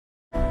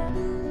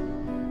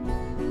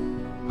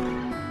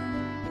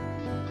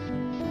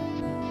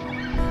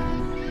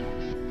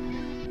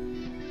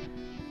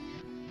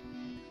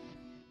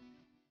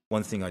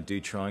one thing I do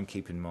try and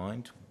keep in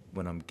mind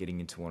when I'm getting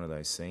into one of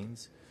those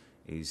scenes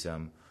is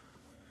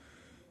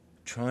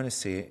trying to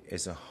see it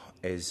as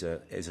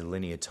a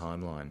linear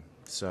timeline.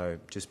 So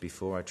just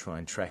before I try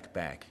and track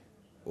back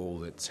all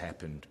that's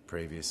happened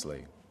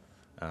previously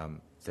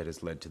that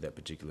has led to that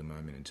particular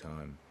moment in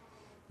time.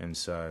 And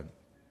so,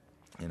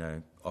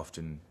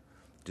 often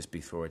just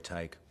before a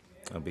take,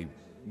 I'll be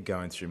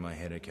going through my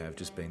head, okay, I've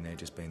just been there,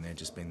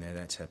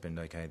 that's happened,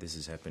 okay, this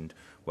has happened,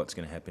 what's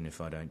going to happen if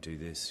I don't do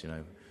this,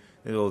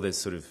 all this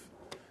sort of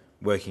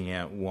working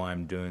out why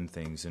I'm doing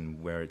things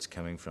and where it's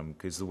coming from,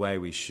 because the way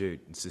we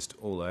shoot, it's just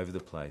all over the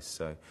place.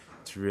 So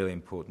it's really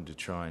important to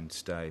try and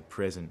stay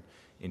present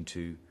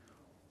into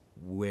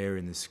where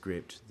in the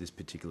script this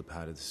particular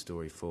part of the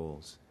story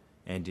falls,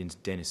 and in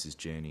Dennis's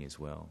journey as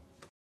well.